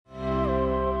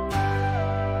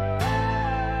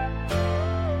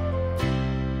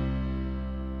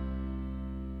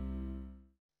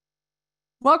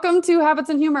Welcome to Habits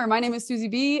and Humor. My name is Susie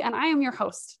B, and I am your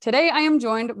host. Today, I am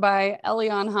joined by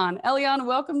Elian Haan. Elian,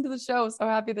 welcome to the show. So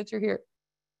happy that you're here.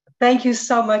 Thank you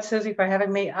so much, Susie, for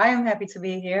having me. I am happy to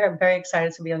be here. I'm very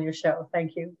excited to be on your show.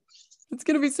 Thank you. It's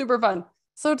going to be super fun.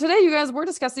 So today, you guys, we're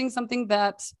discussing something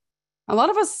that a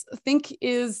lot of us think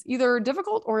is either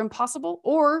difficult or impossible,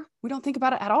 or we don't think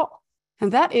about it at all.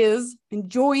 And that is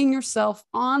enjoying yourself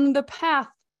on the path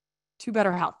to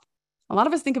better health. A lot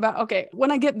of us think about, okay,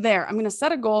 when I get there, I'm going to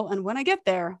set a goal. And when I get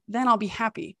there, then I'll be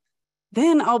happy.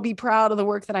 Then I'll be proud of the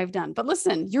work that I've done. But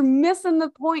listen, you're missing the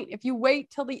point if you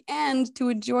wait till the end to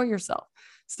enjoy yourself.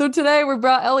 So today we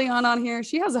brought Elian on here.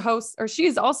 She has a host, or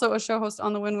she's also a show host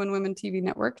on the Win-Win Women TV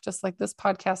network, just like this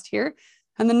podcast here.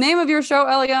 And the name of your show,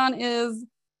 Elian, is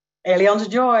Elian's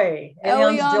Joy.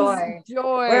 Elian's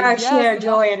Joy. Where I share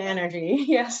joy and energy.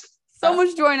 Yes. So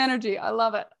much joy and energy. I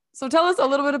love it. So tell us a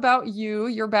little bit about you,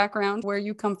 your background, where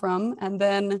you come from, and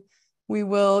then we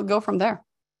will go from there.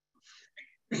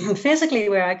 Physically,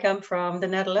 where I come from, the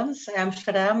Netherlands,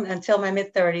 Amsterdam, until my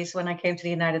mid-30s when I came to the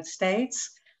United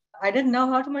States. I didn't know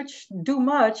how to do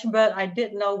much, but I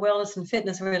did know wellness and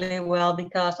fitness really well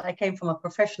because I came from a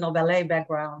professional ballet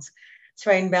background,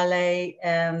 trained ballet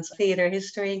and theater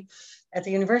history at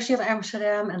the University of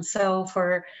Amsterdam. And so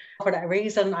for that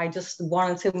reason, I just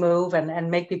wanted to move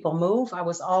and make people move. I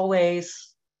was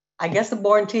always, I guess, a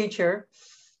born teacher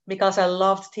because I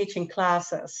loved teaching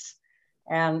classes.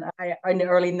 And in the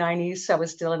early 90s, I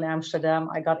was still in Amsterdam.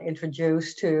 I got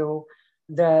introduced to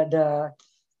the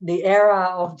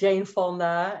era of Jane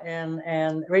Fonda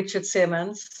and Richard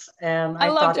Simmons. And I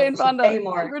love Jane Fonda.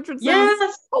 Richard Simmons,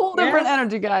 yes, whole different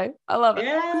energy guy. I love it.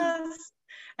 Yes.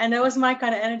 And that was my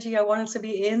kind of energy I wanted to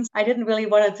be in. I didn't really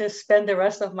want to spend the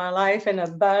rest of my life in a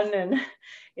bun and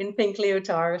in pink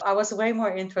leotards. I was way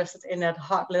more interested in that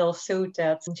hot little suit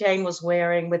that Jane was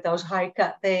wearing with those high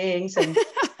cut things and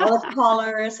all the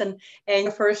collars. And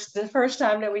the first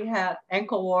time that we had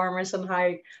ankle warmers and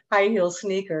high heel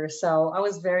sneakers. So I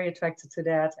was very attracted to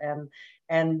that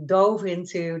and dove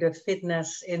into the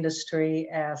fitness industry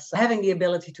as having the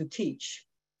ability to teach.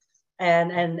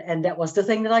 And that was the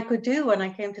thing that I could do when I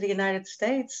came to the United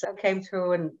States. I came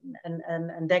through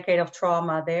a decade of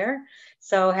trauma there.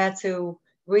 So I had to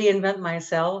reinvent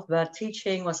myself, but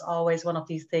teaching was always one of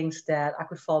these things that I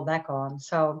could fall back on.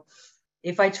 So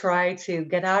if I tried to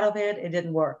get out of it, it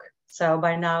didn't work. So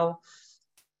by now,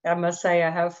 I must say I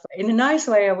have, in a nice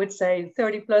way, I would say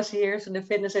 30 plus years in the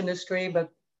fitness industry, but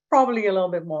probably a little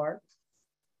bit more.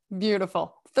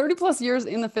 Beautiful. 30 plus years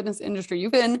in the fitness industry.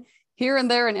 You've been here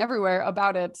and there and everywhere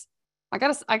about it. I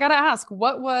gotta ask,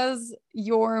 what was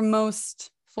your most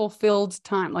fulfilled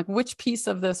time? Like, which piece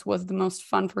of this was the most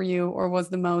fun for you, or was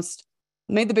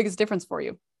made the biggest difference for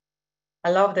you?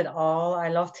 I loved it all. I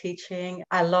loved teaching.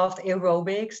 I loved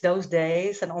aerobics those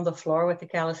days and on the floor with the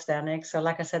calisthenics. So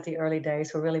like I said, the early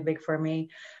days were really big for me.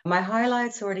 My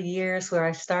highlights were the years where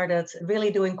I started really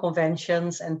doing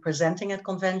conventions and presenting at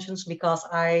conventions because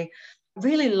I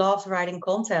really loved writing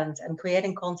content and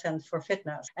creating content for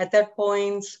fitness. At that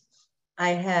point, I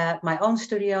had my own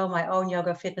studio, my own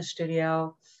yoga fitness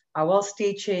studio. I was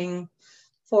teaching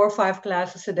 4 or 5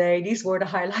 classes a day. These were the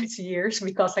highlights years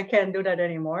because I can't do that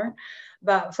anymore.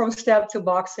 But from step to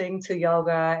boxing to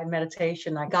yoga and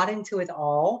meditation, I got into it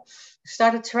all.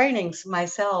 Started trainings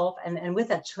myself. And with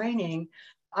that training,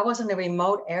 I was in a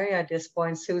remote area at this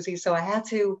point, Susie. So I had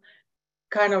to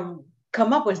kind of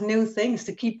come up with new things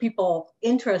to keep people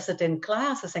interested in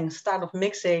classes and start of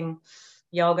mixing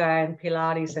yoga and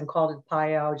Pilates and called it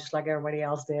PIO, just like everybody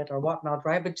else did or whatnot,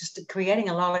 right? But just creating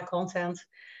a lot of content.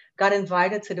 Got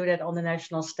invited to do that on the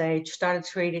national stage, started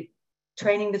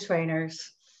training the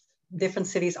trainers, different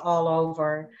cities all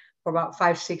over for about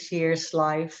 5-6 years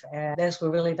live. And those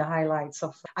were really the highlights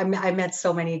of, I met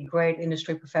so many great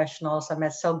industry professionals. I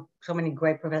met so many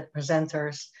great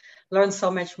presenters, learned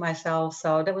so much myself.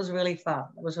 So that was really fun.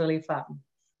 It was really fun.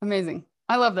 Amazing.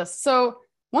 I love this. So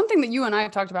one thing that you and I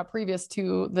have talked about previous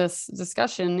to this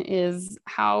discussion is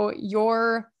how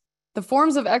the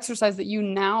forms of exercise that you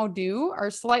now do are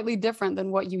slightly different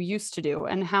than what you used to do,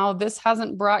 and how this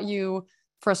hasn't brought you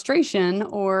frustration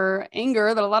or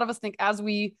anger that a lot of us think as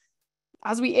we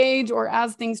age or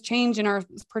as things change in our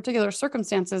particular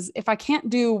circumstances. If I can't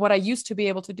do what I used to be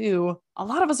able to do, a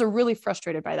lot of us are really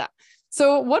frustrated by that.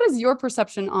 So what is your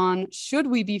perception on, should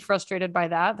we be frustrated by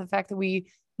that? The fact that we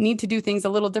need to do things a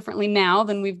little differently now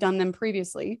than we've done them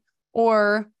previously,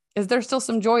 or is there still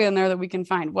some joy in there that we can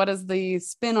find? What is the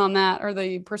spin on that, or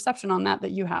the perception on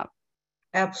that you have?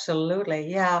 Absolutely.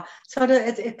 Yeah. So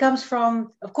it comes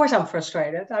from, of course, I'm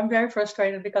frustrated. I'm very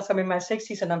frustrated because I'm in my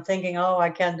 60s and I'm thinking, oh, I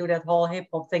can't do that whole hip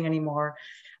hop thing anymore.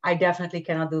 I definitely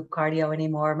cannot do cardio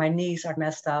anymore. My knees are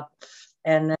messed up.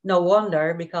 And no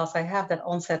wonder, because I have that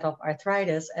onset of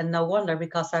arthritis, and no wonder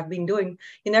because I've been doing,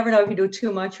 you never know if you do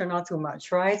too much or not too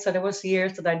much, right? So there was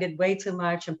years that I did way too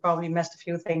much and probably messed a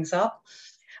few things up.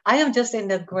 I am just in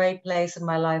that great place in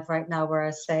my life right now where I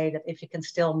say that if you can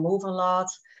still move a lot,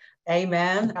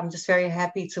 amen. I'm just very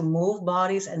happy to move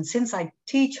bodies. And since I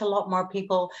teach a lot more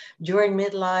people during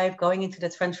midlife, going into the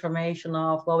transformation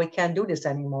of, well, we can't do this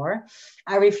anymore.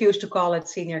 I refuse to call it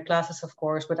senior classes, of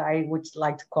course, but I would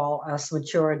like to call us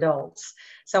mature adults.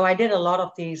 So I did a lot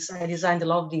of these, I designed a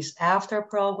lot of these after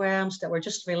programs that were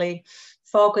just really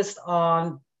focused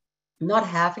on not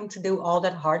having to do all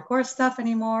that hardcore stuff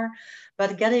anymore,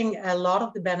 but getting a lot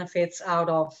of the benefits out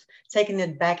of taking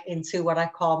it back into what I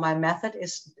call my method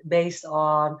is based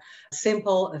on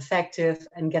simple, effective,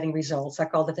 and getting results. I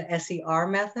call it the SER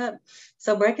method.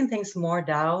 So breaking things more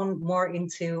down, more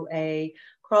into a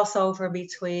crossover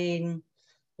between,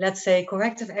 let's say,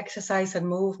 corrective exercise and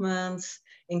movements,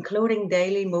 including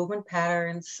daily movement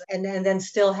patterns, and then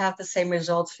still have the same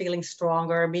results, feeling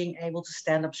stronger, being able to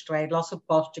stand up straight, lots of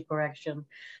posture correction.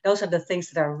 Those are the things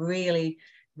that are really,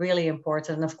 really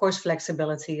important. And of course,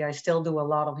 flexibility. I still do a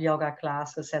lot of yoga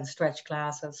classes and stretch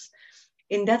classes.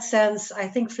 In that sense, I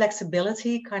think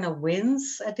flexibility kind of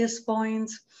wins at this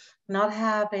point. Not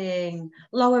having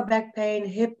lower back pain,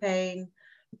 hip pain,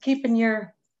 keeping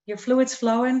your fluids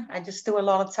flowing. I just do a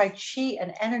lot of Tai Chi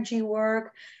and energy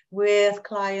work with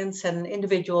clients and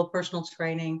individual personal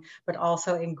training, but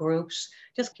also in groups.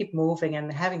 Just keep moving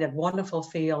and having that wonderful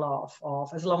feel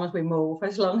of as long as we move,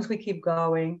 as long as we keep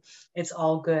going, it's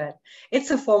all good.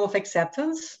 It's a form of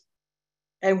acceptance.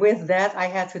 And with that, I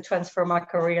had to transfer my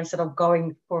career instead of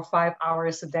going for 5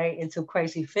 hours a day into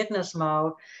crazy fitness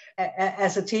mode.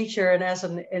 As a teacher and as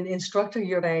an instructor,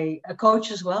 you're a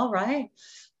coach as well, right?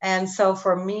 And so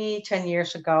for me, 10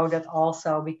 years ago, that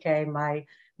also became my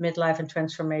midlife and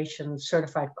transformation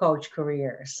certified coach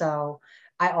career. So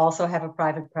I also have a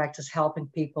private practice helping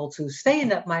people to stay in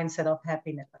that mindset of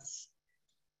happiness.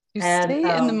 You stay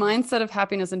in the mindset of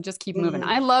happiness and just keep moving.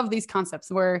 I love these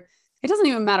concepts where it doesn't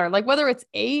even matter, like whether it's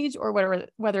age or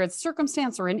whether it's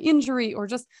circumstance or an injury or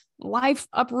just life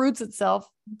uproots itself.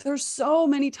 There's so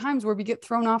many times where we get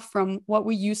thrown off from what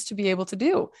we used to be able to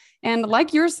do. And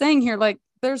like you're saying here, like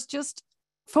there's just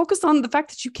focus on the fact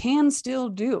that you can still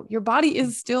do. Your body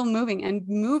is still moving, and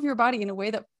move your body in a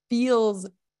way that feels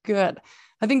good.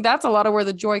 I think that's a lot of where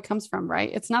the joy comes from,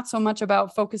 right? It's not so much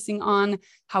about focusing on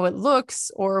how it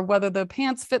looks or whether the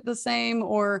pants fit the same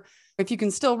or if you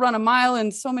can still run a mile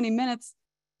in so many minutes.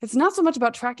 It's not so much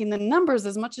about tracking the numbers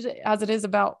as much as it is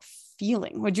about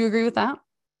feeling. Would you agree with that?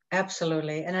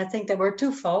 Absolutely. And I think that we're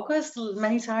too focused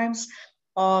many times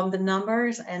on the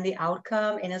numbers and the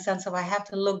outcome in a sense of I have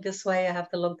to look this way, I have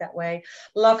to look that way.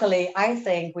 Luckily, I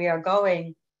think we are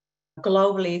going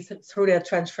globally through that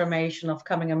transformation of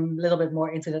coming a little bit more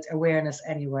into that awareness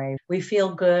anyway. We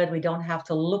feel good. We don't have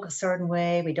to look a certain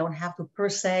way. We don't have to per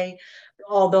se,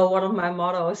 although one of my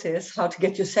mottos is how to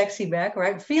get your sexy back,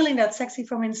 right? Feeling that sexy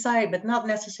from inside, but not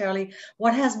necessarily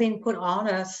what has been put on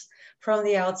us from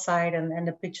the outside and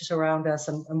the pictures around us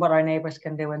and what our neighbors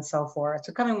can do and so forth.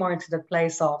 So coming more into the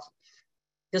place of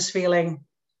just feeling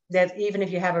that even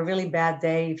if you have a really bad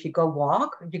day, if you go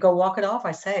walk it off,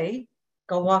 I say,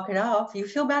 go walk it off, you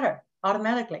feel better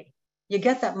automatically. You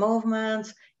get that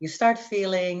movement, you start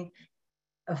feeling,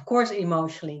 of course,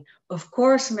 emotionally, of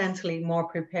course, mentally more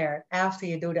prepared after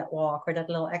you do that walk or that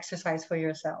little exercise for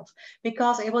yourself,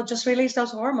 because it will just release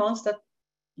those hormones that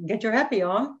get you happy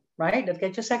on, right? That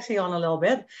get you sexy on a little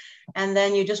bit. And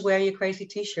then you just wear your crazy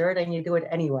t-shirt and you do it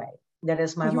anyway. That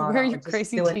is my motto. Wear your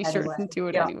crazy t-shirt and do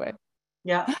it anyway.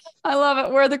 Yeah. I love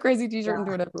it. Wear the crazy t-shirt and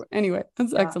do it anyway.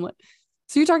 That's excellent.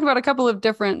 So you talked about a couple of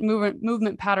different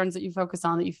movement patterns that you focus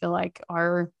on that you feel like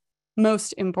are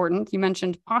most important. You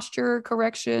mentioned posture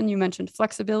correction. You mentioned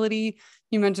flexibility.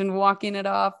 You mentioned walking it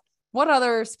off. What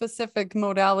other specific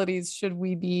modalities should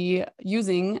we be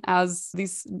using as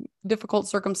these difficult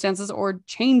circumstances or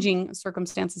changing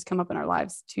circumstances come up in our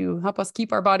lives to help us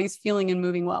keep our bodies feeling and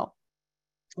moving well?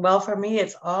 Well, for me,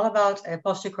 it's all about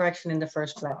posture correction in the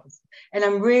first place. And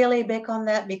I'm really big on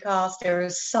that because there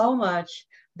is so much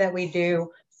that we do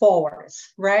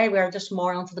forwards, right? We're just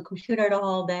more onto the computer the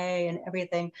whole day and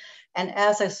everything. And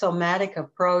as a somatic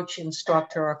approach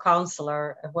instructor or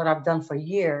counselor, what I've done for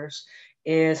years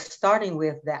is starting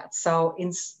with that. So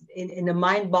in the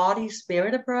mind, body,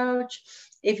 spirit approach,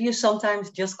 if you sometimes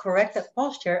just correct that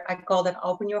posture, I call that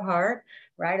open your heart,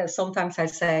 right? And sometimes I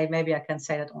say, maybe I can't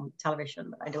say that on television,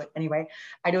 but I do it anyway.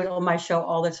 I do it on my show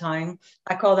all the time.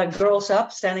 I call that girls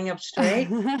up, standing up straight.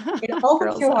 It opens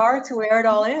Girls your up. heart to where it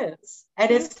all is. And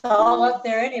it's all up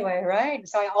there anyway, right?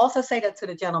 So I also say that to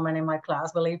the gentlemen in my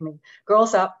class, believe me,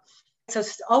 girls up. So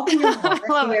open your heart I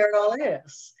to love it. where it all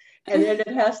is. And it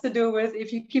has to do with,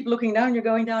 if you keep looking down, you're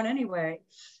going down anyway,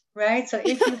 right? So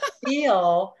if you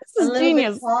feel This a is little bit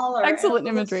genius. taller and a Excellent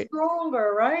little bit imagery.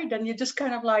 stronger, right? Then you just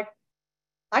kind of like,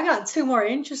 I got 2 more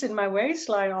inches in my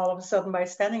waistline all of a sudden by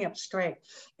standing up straight.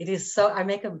 It is so, I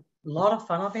make a lot of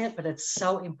fun of it, but it's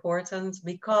so important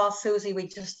because, Susie, we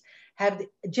just have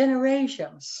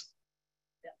generations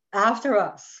after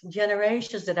us,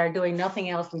 generations that are doing nothing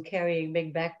else than carrying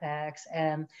big backpacks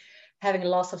and having a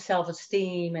loss of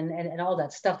self-esteem and all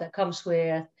that stuff that comes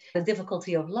with the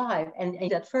difficulty of life and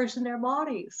that first in their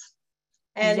bodies.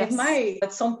 And if Yes.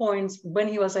 at some point when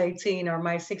he was 18 or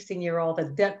my 16-year-old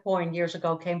at that point years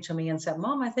ago came to me and said,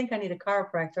 Mom, I think I need a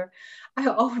chiropractor. I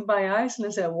opened my eyes and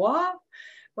I said, what?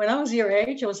 When I was your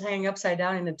age, I was hanging upside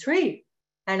down in a tree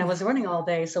and I was running all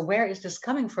day. So where is this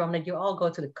coming from that you all go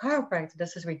to the chiropractor?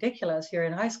 This is ridiculous. You're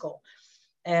in high school.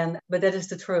 But that is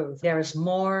the truth. There is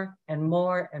more and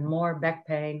more and more back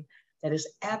pain that is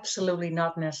absolutely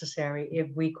not necessary if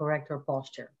we correct our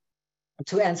posture.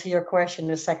 To answer your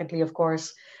question is secondly, of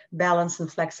course, balance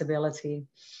and flexibility,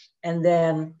 and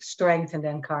then strength and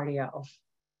then cardio,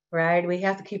 right? We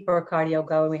have to keep our cardio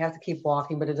going. We have to keep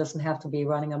walking, but it doesn't have to be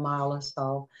running a mile or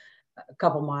so, a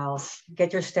couple miles.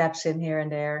 Get your steps in here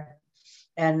and there,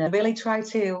 and really try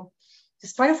to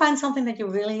find something that you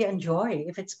really enjoy.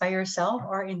 If it's by yourself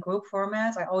or in group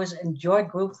format, I always enjoy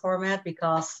group format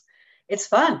because it's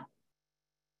fun.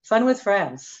 Fun with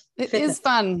friends. It Fitness. is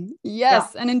fun.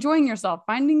 Yes. Yeah. And enjoying yourself,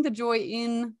 finding the joy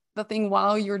in the thing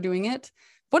while you're doing it.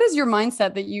 What is your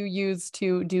mindset that you use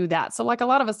to do that? So like a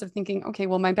lot of us are thinking, okay,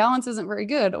 well, my balance isn't very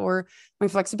good or my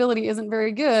flexibility isn't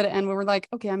very good. And we're like,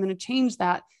 okay, I'm going to change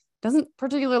that. Doesn't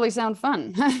particularly sound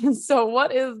fun. So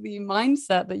what is the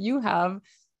mindset that you have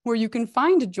where you can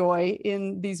find joy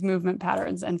in these movement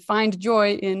patterns and find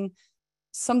joy in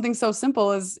something so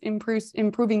simple as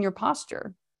improving your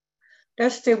posture?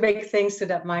 There's two big things to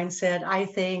that mindset. I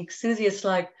think, Susie, it's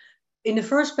like in the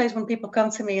first place, when people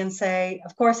come to me and say,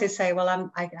 of course, they say,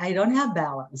 well, I don't have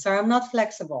balance or I'm not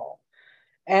flexible.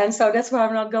 And so that's why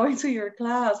I'm not going to your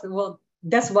class. Well,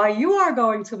 that's why you are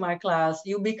going to my class.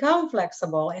 You become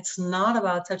flexible. It's not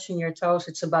about touching your toes.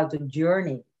 It's about the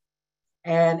journey.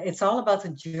 And it's all about the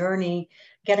journey,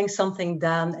 getting something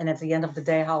done. And at the end of the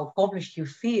day, how accomplished you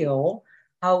feel,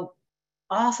 how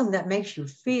awesome that makes you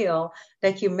feel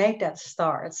that you make that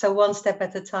start. So one step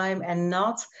at a time and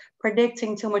not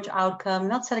predicting too much outcome,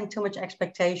 not setting too much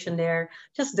expectation there,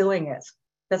 just doing it.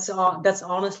 That's all. That's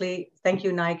honestly, thank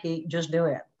you, Nike. Just do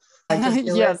it. Just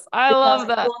do yes, it. I love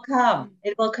that. It will come.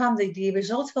 It will come. The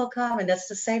results will come. And that's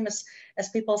the same as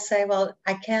people say, well,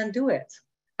 I can't do it.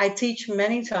 I teach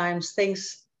many times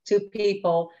things to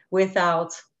people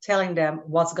without telling them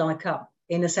what's going to come,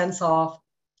 in the sense of,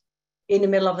 in the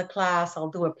middle of the class, I'll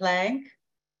do a plank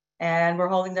and we're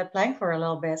holding that plank for a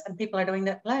little bit and people are doing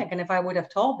that plank. And if I would have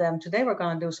told them today we're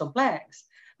going to do some planks,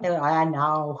 they're like, I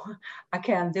know, I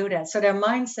can't do that. So their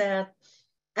mindset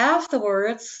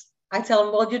afterwards, I tell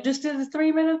them, well, you just did a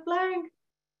 3-minute plank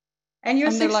and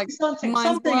you're 60 like, something,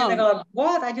 and they go, like,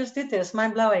 what? I just did this,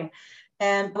 mind blowing.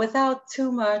 And without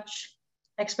too much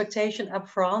expectation up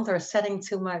front or setting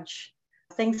too much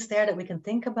things there that we can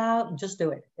think about, just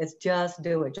do it. It's just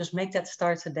do it. Just make that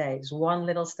start today. It's one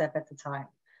little step at a time.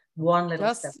 One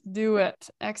little step. Just do it.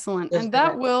 Excellent. Just and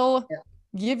that will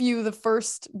give you the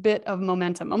first bit of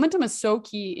momentum. Momentum is so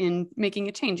key in making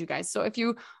a change, you guys. So if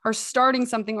you are starting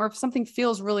something or if something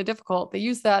feels really difficult, they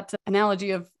use that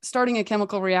analogy of starting a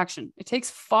chemical reaction. It takes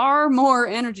far more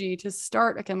energy to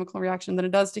start a chemical reaction than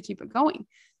it does to keep it going.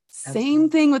 Absolutely. Same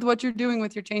thing with what you're doing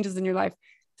with your changes in your life.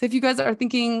 So if you guys are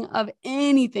thinking of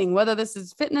anything, whether this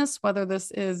is fitness, whether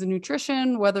this is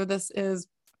nutrition, whether this is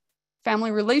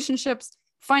family relationships,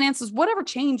 finances, whatever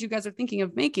change you guys are thinking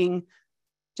of making,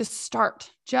 just start.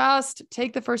 Just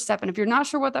take the first step. And if you're not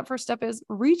sure what that first step is,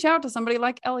 reach out to somebody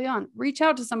like Elian. Reach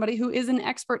out to somebody who is an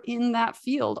expert in that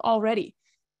field already.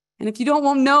 And if you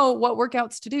don't know what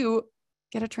workouts to do,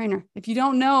 get a trainer. If you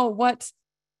don't know what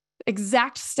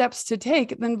exact steps to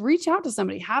take, then reach out to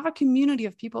somebody. Have a community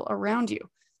of people around you.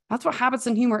 That's what Habits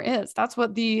and Humor is. That's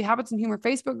what the Habits and Humor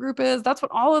Facebook group is. That's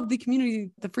what all of the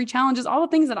community, the free challenges, all the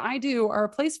things that I do are a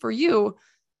place for you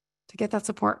to get that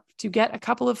support, to get a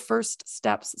couple of first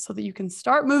steps so that you can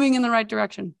start moving in the right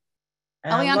direction.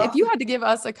 Elian, if you had to give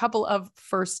us a couple of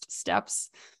first steps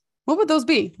what would those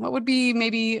be? What would be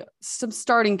maybe some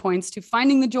starting points to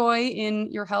finding the joy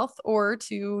in your health or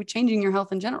to changing your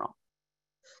health in general?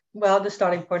 Well, the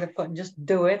starting point of just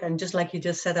do it. And just like you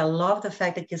just said, I love the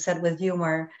fact that you said with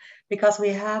humor, because we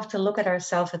have to look at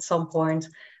ourselves at some point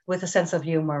with a sense of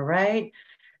humor, right?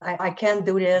 I can't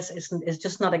do this. It's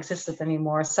just not existent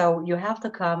anymore. So you have to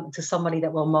come to somebody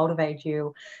that will motivate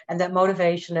you. And that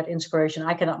motivation, that inspiration,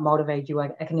 I cannot motivate you. I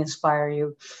can inspire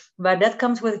you. But that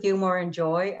comes with humor and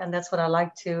joy. And that's what I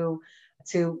like to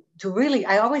really,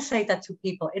 I always say that to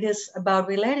people. It is about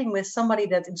relating with somebody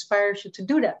that inspires you to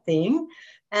do that thing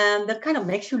and that kind of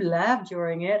makes you laugh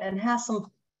during it and has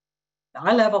some.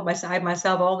 I laugh at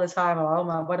myself all the time. Oh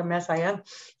my, what a mess I am.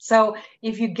 So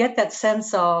if you get that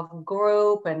sense of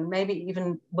group, and maybe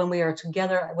even when we are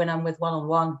together, when I'm with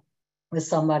one-on-one with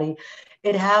somebody,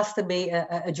 it has to be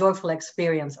a joyful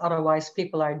experience. Otherwise,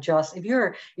 people are just, if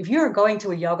you're going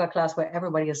to a yoga class where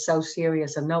everybody is so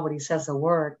serious and nobody says a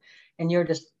word, and you're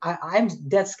just, I'm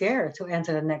dead scared to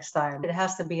enter the next time. It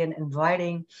has to be an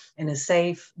inviting and a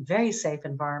safe, very safe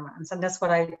environment. And that's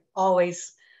what I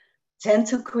always tend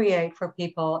to create for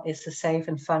people, is the safe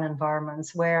and fun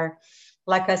environments where,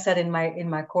 like I said in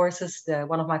my courses,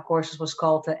 one of my courses was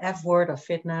called the F word of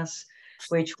fitness,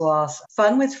 which was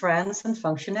fun with friends and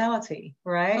functionality,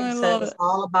 right? I So love it's it.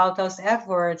 all about those F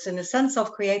words in the sense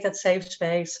of create that safe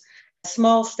space.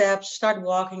 Small steps, start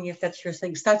walking if that's your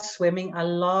thing, start swimming. I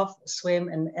love swim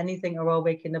and anything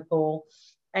aerobic in the pool.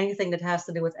 Anything that has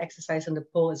to do with exercise in the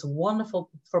pool is wonderful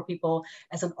for people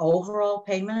as an overall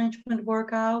pain management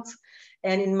workout.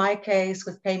 And in my case,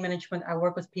 with pain management, I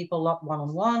work with people a lot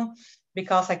one-on-one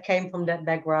because I came from that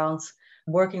background,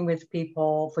 working with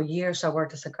people for years. I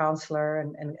worked as a counselor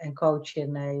and coach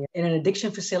in an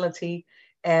addiction facility,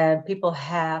 and people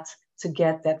had to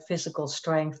get that physical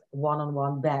strength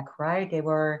one-on-one back, right? They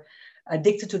were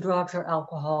addicted to drugs or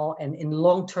alcohol, and in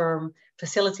long-term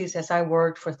facilities, as I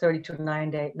worked for 30 to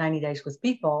 90 days with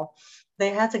people, they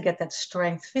had to get that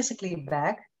strength physically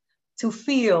back to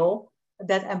feel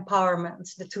that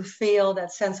empowerment, to feel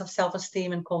that sense of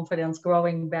self-esteem and confidence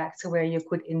growing back to where you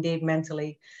could indeed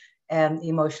mentally and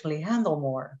emotionally handle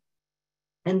more.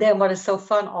 And then what is so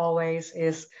fun always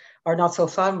is, or not so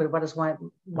fun, but what is one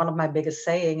of my biggest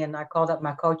saying, and I call that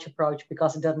my coach approach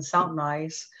because it doesn't sound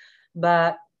nice,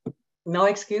 but no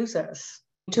excuses.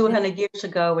 200 years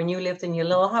ago, when you lived in your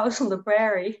little house on the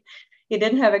prairie, you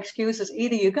didn't have excuses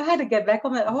either. You had to get back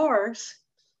on that horse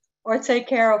or take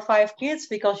care of 5 kids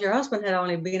because your husband had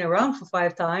only been around for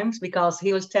 5 times because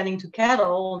he was tending to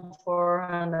cattle on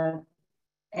 400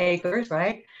 acres,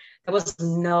 right? There was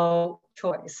no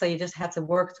choice. So you just had to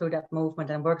work through that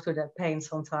movement and work through that pain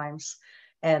sometimes.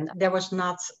 And there was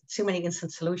not too many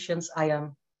instant solutions. I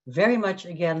am very much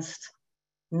against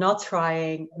not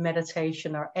trying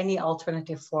meditation or any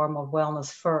alternative form of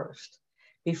wellness first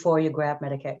before you grab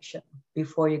medication,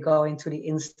 before you go into the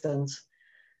instant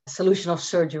solution of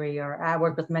surgery. Or I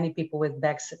work with many people with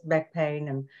back pain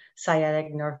and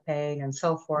sciatic nerve pain and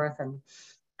so forth. And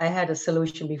I had a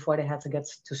solution before they had to get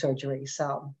to surgery.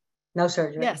 So no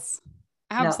surgery. Yes,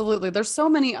 No. absolutely. There's so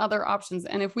many other options.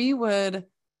 And if we would,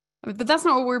 but that's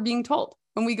not what we're being told.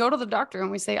 When we go to the doctor and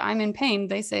we say, I'm in pain,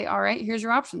 they say, all right, here's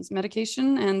your options,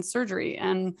 medication and surgery.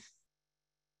 And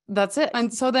that's it.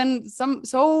 And so then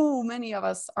so many of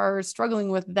us are struggling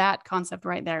with that concept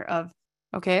right there of,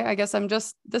 okay, I guess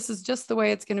this is just the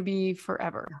way it's going to be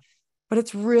forever. But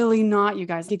it's really not, you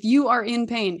guys. If you are in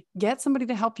pain, get somebody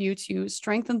to help you to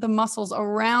strengthen the muscles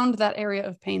around that area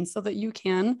of pain so that you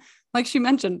can, like she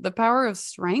mentioned, the power of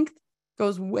strength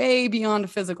goes way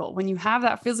beyond physical. When you have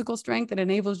that physical strength, it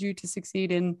enables you to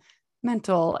succeed in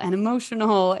mental and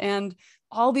emotional and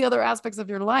all the other aspects of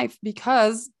your life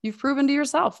because you've proven to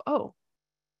yourself, oh,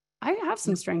 I have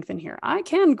some strength in here. I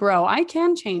can grow. I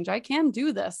can change. I can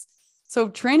do this. So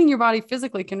training your body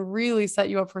physically can really set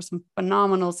you up for some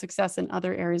phenomenal success in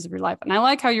other areas of your life. And I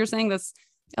like how you're saying this,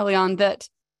 Elian, that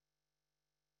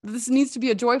this needs to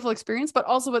be a joyful experience, but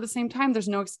also at the same time, there's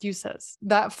no excuses.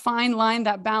 That fine line,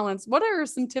 that balance. What are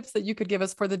some tips that you could give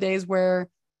us for the days where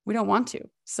we don't want to?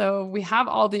 So we have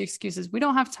all the excuses. We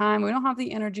don't have time. We don't have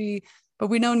the energy, but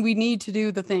we know we need to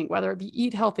do the thing, whether it be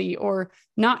eat healthy or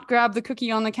not grab the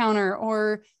cookie on the counter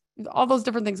or all those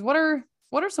different things. What are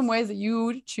some ways that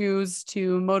you choose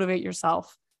to motivate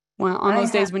yourself on those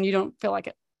days when you don't feel like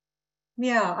it?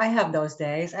 Yeah, I have those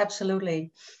days,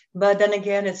 absolutely. But then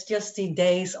again, it's just the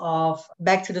days of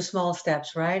back to the small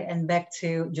steps, right? And back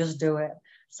to just do it.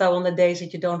 So on the days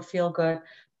that you don't feel good,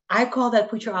 I call that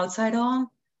put your outside on.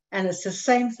 And it's the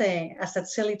same thing as that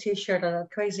silly t-shirt or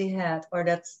that crazy hat or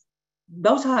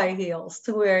those high heels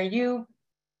to where you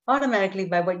automatically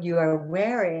by what you are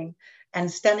wearing and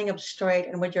standing up straight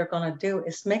and what you're going to do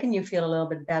is making you feel a little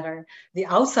bit better. The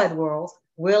outside world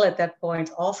will at that point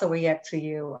also react to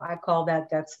you. I call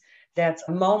that's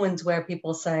a moment where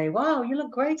people say, wow, you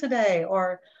look great today,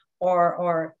 or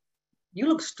you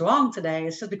look strong today.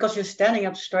 It's just because you're standing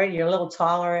up straight, you're a little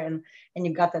taller, and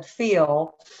you got that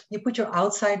feel. You put your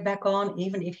outside back on,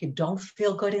 even if you don't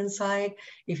feel good inside.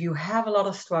 If you have a lot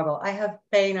of struggle, I have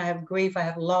pain, I have grief, I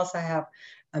have loss, I have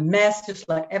a mess, just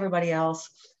like everybody else.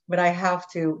 But I have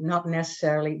to not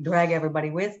necessarily drag everybody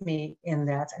with me in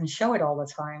that and show it all the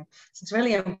time. So it's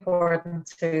really important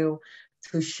to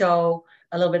show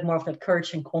a little bit more of that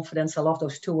courage and confidence. I love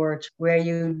those two words where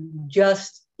you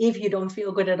just, if you don't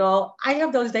feel good at all, I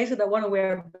have those days that I want to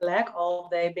wear black all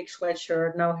day, big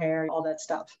sweatshirt, no hair, all that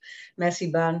stuff,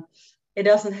 messy bun. It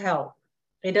doesn't help.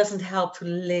 It doesn't help to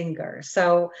linger.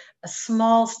 So a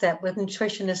small step with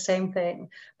nutrition, the same thing.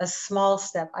 A small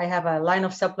step. I have a line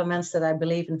of supplements that I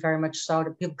believe in very much so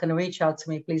that people can reach out to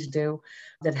me, please do,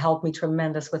 that help me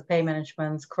tremendous with pain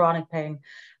management, chronic pain.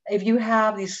 If you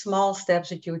have these small steps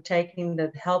that you're taking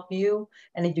that help you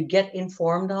and that you get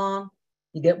informed on,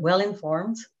 you get well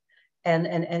informed,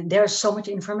 and there's so much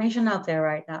information out there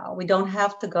right now. We don't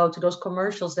have to go to those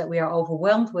commercials that we are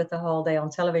overwhelmed with the whole day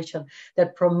on television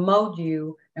that promote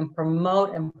you and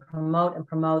promote and promote and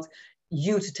promote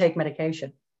you to take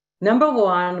medication. Number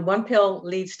one pill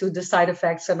leads to the side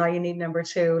effects, so now you need number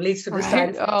two, leads to the side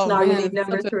effects, Oh, now man, you need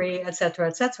number three, etc.,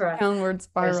 etc. Downward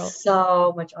spiral. There's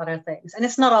so much other things. And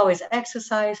it's not always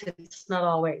exercise, it's not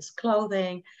always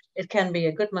clothing. It can be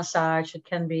a good massage, it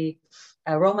can be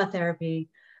aromatherapy,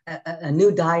 a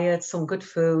new diet, some good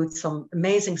food, some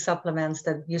amazing supplements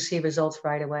that you see results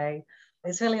right away.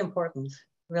 It's really important,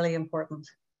 really important.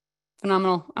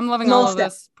 Phenomenal. I'm loving Small all of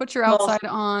steps. this. Put your Small outside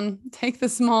steps. on, take the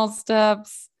small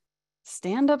steps,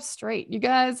 stand up straight. You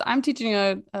guys, I'm teaching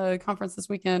a conference this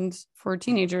weekend for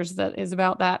teenagers that is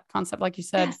about that concept. Like you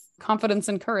said, Yes. confidence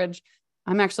and courage.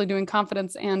 I'm actually doing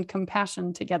confidence and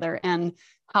compassion together, and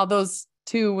how those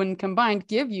two, when combined,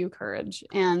 give you courage.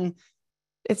 And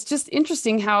it's just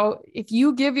interesting how if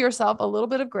you give yourself a little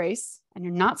bit of grace and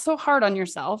you're not so hard on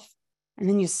yourself, and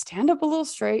then you stand up a little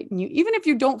straight, and you, even if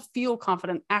you don't feel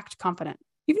confident, act confident.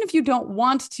 Even if you don't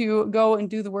want to go and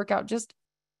do the workout, just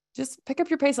pick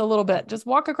up your pace a little bit. Just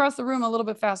walk across the room a little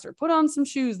bit faster. Put on some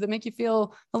shoes that make you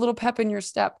feel a little pep in your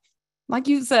step. Like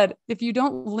you said, if you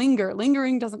don't linger,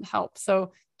 lingering doesn't help.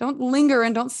 So don't linger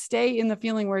and don't stay in the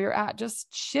feeling where you're at.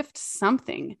 Just shift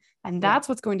something. And that's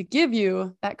what's going to give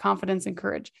you that confidence and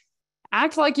courage.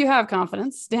 Act like you have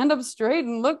confidence, stand up straight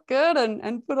and look good,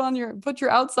 and put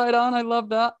your outside on. I love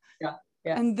that. Yeah.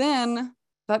 Yeah. And then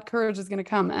that courage is going to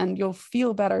come and you'll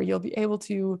feel better. You'll be able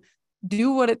to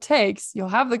do what it takes. You'll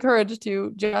have the courage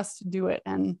to just do it.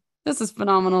 And this is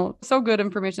phenomenal. So good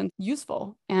information,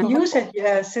 useful. And use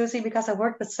it, Susie, because I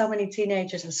worked with so many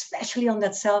teenagers, especially on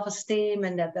that self-esteem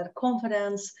and that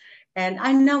confidence. And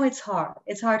I know it's hard.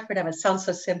 It's hard for them. It sounds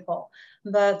so simple,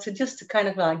 but to kind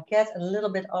of like get a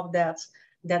little bit of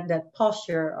that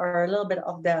posture, or a little bit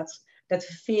of that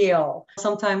feel.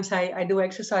 Sometimes I do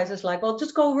exercises like, well,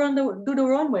 just go do the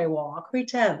runway walk,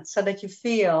 pretend, so that you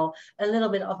feel a little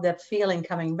bit of that feeling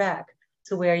coming back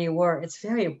to where you were. It's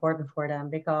very important for them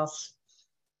because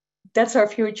that's our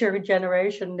future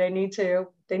generation. They need to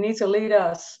lead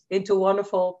us into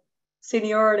wonderful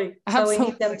seniority. Absolutely. So we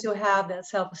need them to have that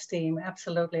self-esteem.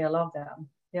 Absolutely. I love them.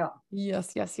 Yeah.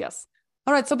 Yes.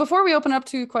 All right. So before we open up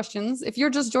to questions, if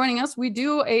you're just joining us, we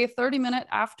do a 30-minute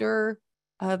after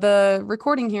the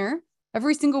recording here.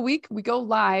 Every single week we go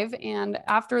live, and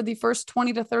after the first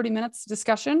 20 to 30 minutes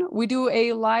discussion, we do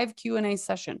a live Q&A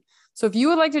session. So if you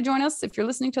would like to join us, if you're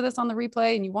listening to this on the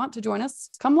replay and you want to join us,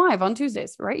 come live on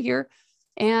Tuesdays right here,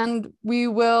 and we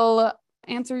will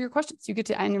answer your questions. You get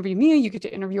to interview me, you get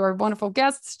to interview our wonderful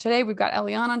guests. Today we've got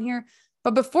Elian on here.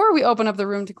 But before we open up the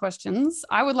room to questions,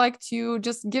 I would like to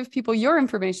just give people your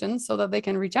information so that they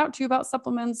can reach out to you about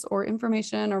supplements or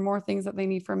information or more things that they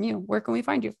need from you. Where can we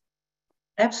find you?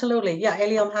 Absolutely. Yeah,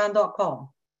 elianhaan.com.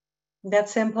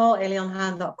 That's simple,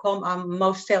 elianhaan.com. I'm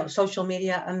most social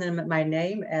media under my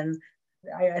name, and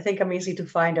I think I'm easy to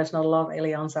find. There's not a lot of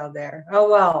Elians out there. Oh,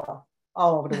 well,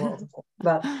 all over the world, of course.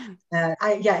 But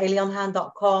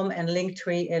elianhaan.com and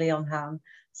Linktree Elian Haan.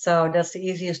 So that's the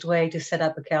easiest way to set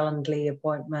up a Calendly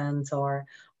appointment, or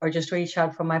just reach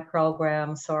out for my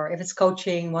programs, or if it's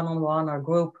coaching, one-on-one, or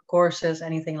group courses,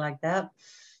 anything like that.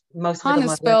 Most of Haan it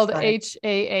is spelled website.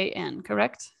 Haan,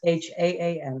 correct?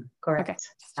 Haan, correct. Okay,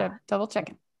 just double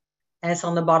checking. And it's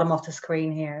on the bottom of the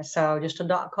screen here. So just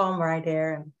a .com right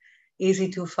there, and easy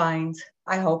to find,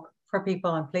 I hope, for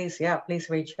people. And please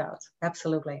reach out.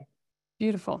 Absolutely.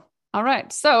 Beautiful. All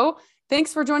right. So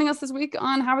thanks for joining us this week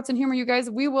on Habits and Humor, you guys.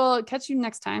 We will catch you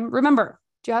next time. Remember,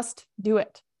 just do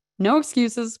it. No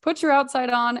excuses. Put your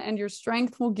outside on and your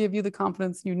strength will give you the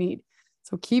confidence you need.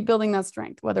 So keep building that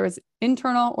strength, whether it's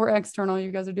internal or external.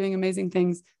 You guys are doing amazing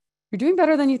things. You're doing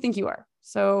better than you think you are.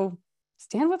 So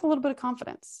stand with a little bit of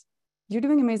confidence. You're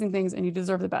doing amazing things and you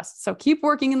deserve the best. So keep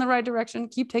working in the right direction.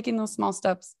 Keep taking those small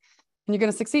steps and you're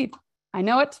going to succeed. I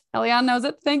know it. Elian knows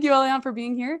it. Thank you, Elian, for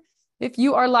being here. If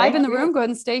you are live in the room, go ahead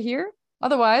and stay here.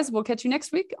 Otherwise, we'll catch you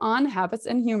next week on Habits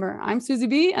and Humor. I'm Susie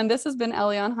B, and this has been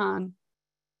Elian Haan.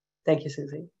 Thank you,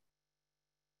 Susie.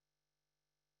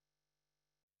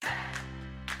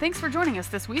 Thanks for joining us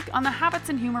this week on the Habits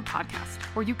and Humor podcast,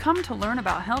 where you come to learn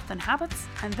about health and habits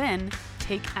and then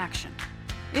take action.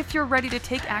 If you're ready to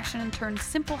take action and turn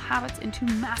simple habits into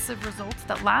massive results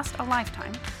that last a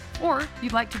lifetime, or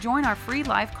you'd like to join our free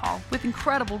live call with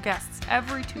incredible guests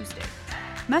every Tuesday,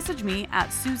 message me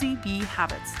at Susie B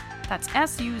Habits. That's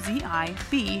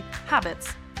SUZIB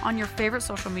Habits on your favorite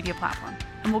social media platform,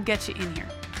 and we'll get you in here.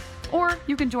 Or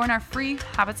you can join our free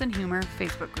Habits and Humor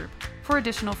Facebook group for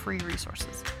additional free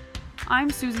resources. I'm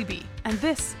Susie B, and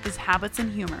this is Habits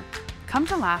and Humor. Come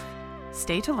to laugh,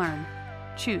 stay to learn,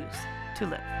 choose to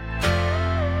live.